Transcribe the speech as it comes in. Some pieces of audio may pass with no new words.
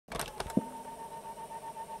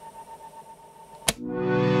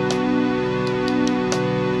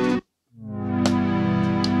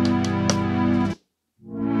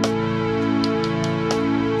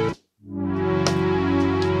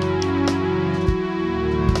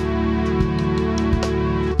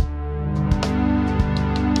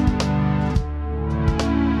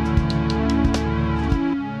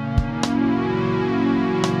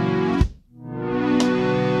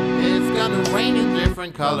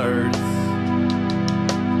colors,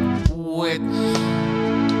 which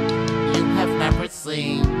you have never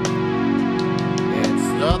seen. It's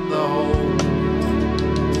the dough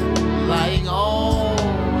lying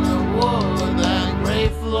on the wood and gray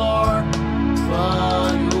floor,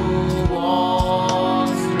 but you walk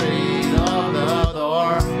straight up the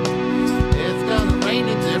door. It's gonna rain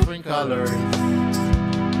in different colors,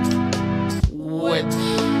 which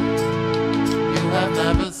you have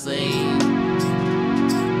never seen.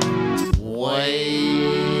 Wait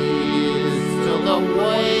till the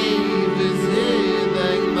wave is hitting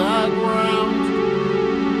the ground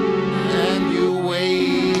and you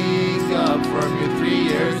wake up from your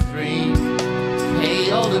 3-year dream. Pay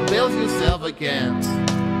all the bills yourself again.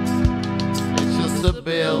 It's just the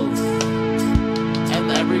bills and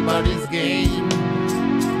everybody's game.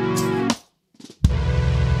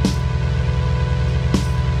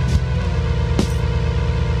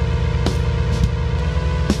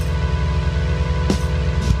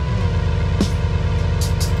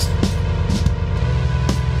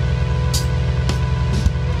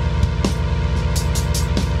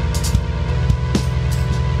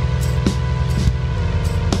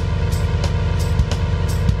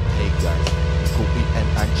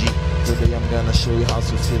 Today I'm gonna show you how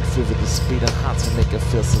to feel free with the speed and how to make it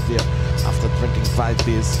feel severe. After drinking 5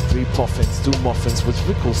 beers, 3 puffins, 2 muffins, which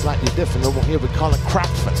we call slightly different. Over here we call it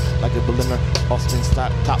crapfin, like a Berliner Austrian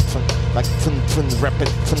style tapfen, like fun, rapid,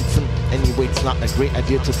 fun. Anyway, it's not a great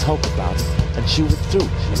idea to talk about it and chew it through,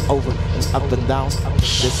 over and up and down.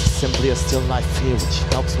 This is simply a still life here, which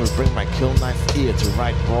helps me bring my kill knife ear to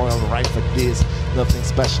write royal ripe ideas. Nothing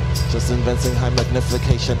special, just inventing high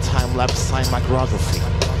magnification, time-lapse sign micrography.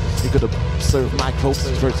 You could observe microbes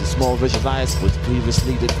versus small visualized with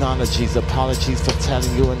previously technologies. Apologies for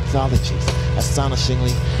telling you anthologies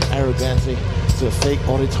astonishingly, arrogantly, to a fake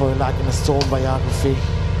auditory like in a stolen biography.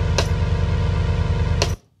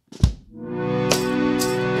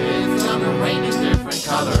 It's gonna rain in different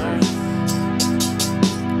colors,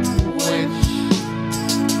 which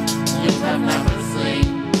you have never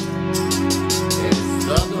seen. It's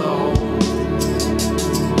the glow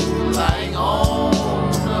lying on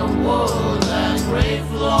wood and gray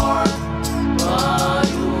floor, but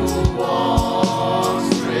you walk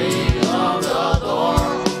straight out the door.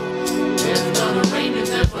 It's gonna rain in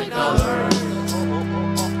different colors,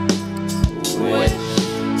 which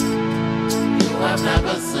you have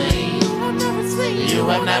never seen. You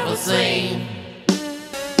have never seen.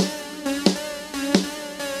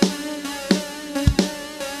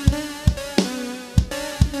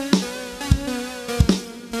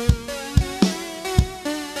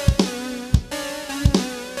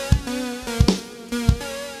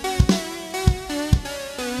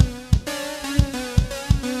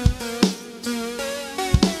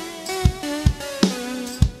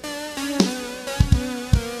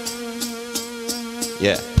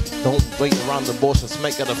 Yeah, don't wait around the bushes,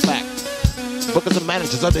 make it a fact. Bookers and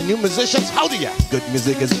managers are the new musicians. How do ya? Good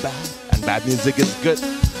music is bad, and bad music is good.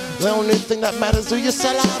 The only thing that matters is do you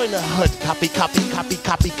sell out in the hood. Copy,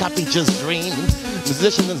 just dream.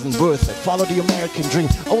 Musician isn't worth it, follow the American dream.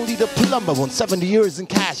 Only the plumber wants 70 years in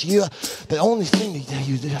cash. Yeah, the only thing that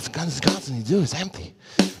you have constantly do is empty.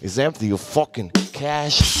 Is empty your fucking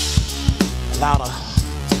cash. Louder.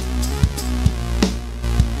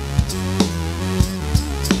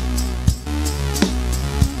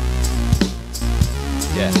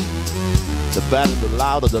 Yeah. The better, the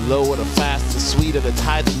louder, the lower, the faster, sweeter, the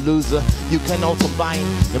tighter, the looser. You can all combine.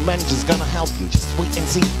 Your manager's gonna help you. Just wait and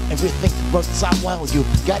see. Everything works out well. You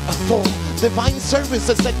get a full divine service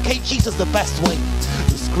that said KG's is the best way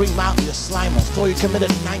to scream out your slime. Although you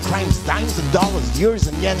committed 9 crimes, dimes and dollars, euros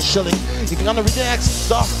and yen, shilling. You're gonna be the next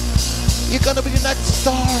star. You're gonna be the next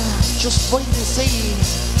star. Just wait and see.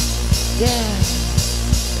 Yeah.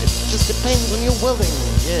 It just depends when you're willing.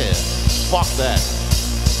 Yeah. Fuck that.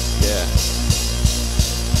 Yeah.